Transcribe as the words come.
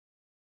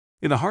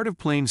In the heart of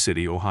Plain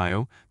City,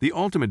 Ohio, the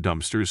Ultimate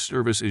Dumpsters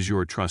service is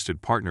your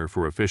trusted partner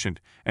for efficient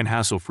and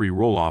hassle-free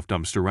roll-off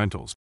dumpster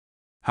rentals.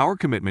 Our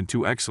commitment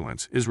to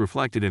excellence is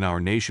reflected in our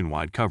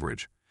nationwide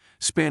coverage,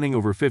 spanning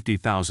over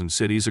 50,000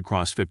 cities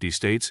across 50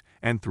 states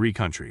and 3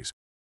 countries.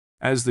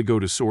 As the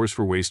go-to source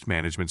for waste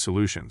management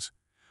solutions,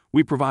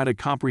 we provide a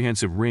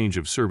comprehensive range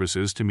of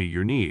services to meet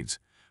your needs,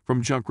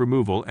 from junk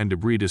removal and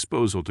debris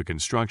disposal to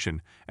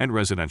construction and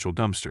residential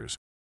dumpsters.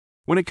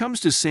 When it comes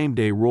to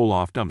same-day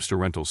roll-off dumpster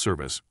rental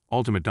service,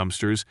 Ultimate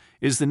Dumpsters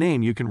is the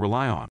name you can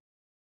rely on.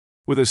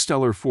 With a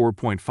stellar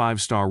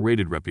 4.5-star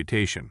rated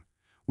reputation,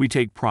 we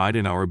take pride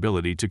in our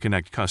ability to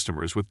connect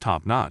customers with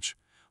top-notch,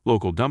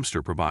 local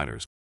dumpster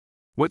providers.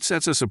 What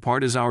sets us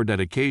apart is our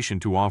dedication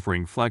to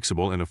offering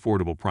flexible and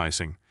affordable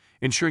pricing,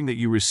 ensuring that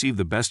you receive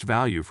the best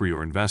value for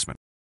your investment.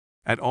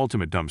 At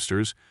Ultimate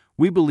Dumpsters,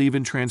 we believe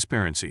in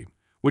transparency,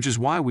 which is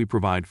why we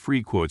provide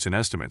free quotes and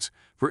estimates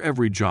for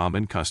every job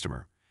and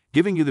customer,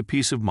 giving you the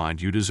peace of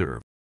mind you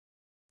deserve.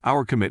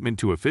 Our commitment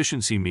to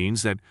efficiency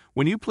means that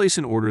when you place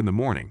an order in the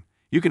morning,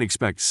 you can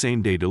expect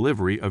same-day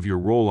delivery of your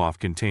roll-off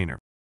container.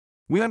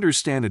 We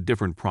understand that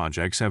different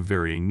projects have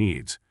varying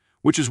needs,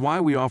 which is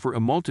why we offer a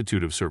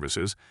multitude of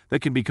services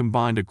that can be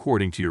combined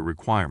according to your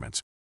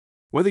requirements.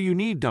 Whether you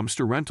need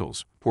dumpster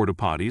rentals, porta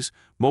potties,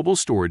 mobile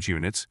storage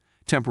units,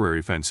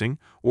 temporary fencing,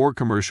 or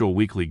commercial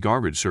weekly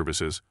garbage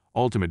services,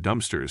 Ultimate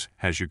Dumpsters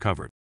has you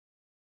covered.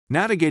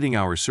 Navigating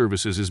our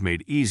services is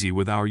made easy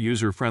with our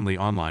user-friendly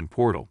online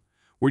portal,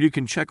 where you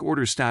can check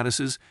order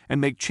statuses and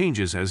make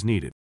changes as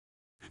needed.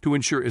 To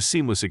ensure a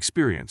seamless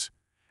experience,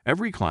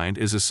 every client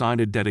is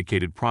assigned a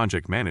dedicated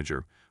project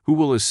manager who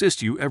will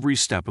assist you every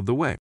step of the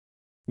way.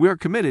 We are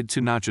committed to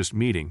not just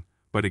meeting,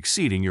 but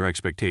exceeding your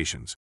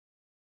expectations.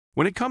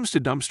 When it comes to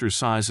dumpster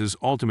sizes,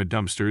 Ultimate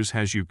Dumpsters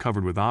has you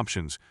covered with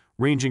options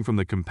ranging from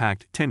the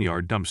compact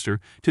 10-yard dumpster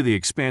to the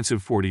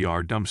expansive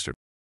 40-yard dumpster.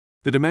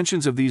 The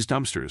dimensions of these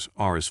dumpsters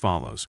are as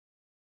follows.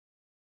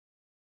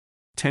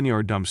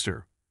 10-yard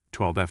dumpster,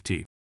 12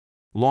 ft.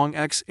 Long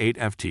x 8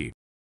 ft.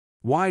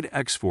 Wide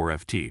x 4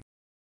 ft.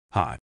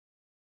 High.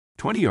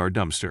 20-yard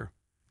dumpster,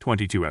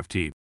 22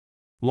 ft.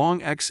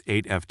 Long x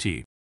 8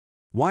 ft.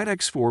 Wide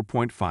x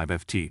 4.5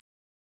 ft.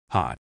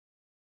 High.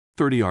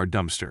 30-yard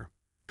dumpster,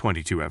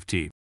 22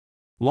 ft.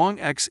 Long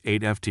x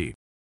 8 ft.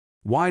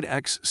 Wide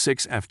x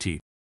 6 ft.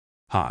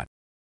 High.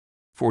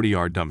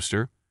 40-yard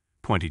dumpster,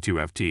 22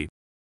 ft.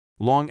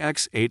 Long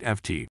x 8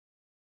 ft.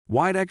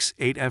 Wide x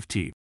 8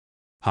 ft.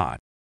 High.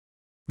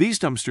 These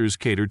dumpsters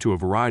cater to a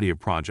variety of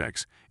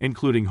projects,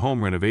 including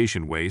home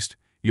renovation waste,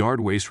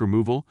 yard waste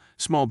removal,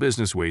 small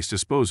business waste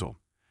disposal,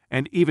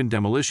 and even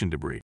demolition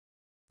debris.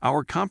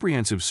 Our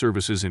comprehensive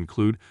services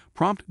include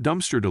prompt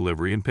dumpster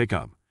delivery and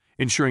pickup,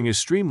 ensuring a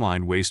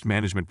streamlined waste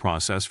management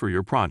process for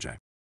your project.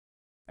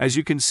 As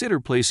you consider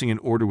placing an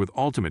order with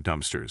Ultimate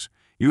Dumpsters,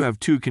 you have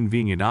 2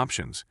 convenient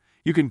options.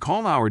 You can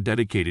call our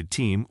dedicated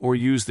team or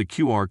use the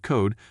QR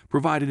code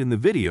provided in the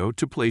video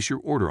to place your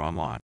order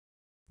online.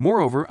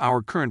 Moreover,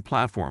 our current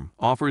platform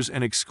offers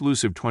an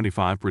exclusive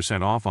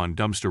 25% off on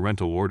dumpster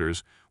rental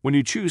orders when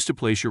you choose to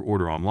place your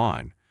order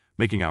online,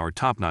 making our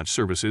top-notch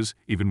services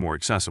even more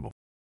accessible.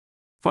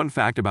 Fun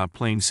fact about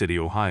Plain City,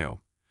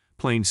 Ohio.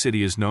 Plain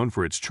City is known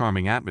for its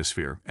charming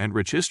atmosphere and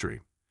rich history,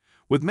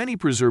 with many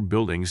preserved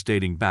buildings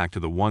dating back to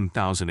the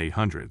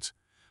 1800s,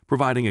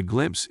 providing a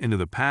glimpse into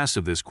the past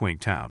of this quaint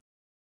town.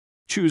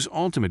 Choose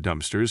Ultimate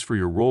Dumpsters for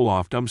your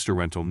roll-off dumpster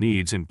rental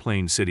needs in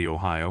Plain City,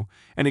 Ohio,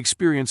 and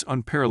experience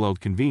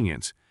unparalleled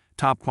convenience,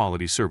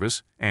 top-quality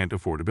service, and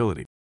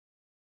affordability.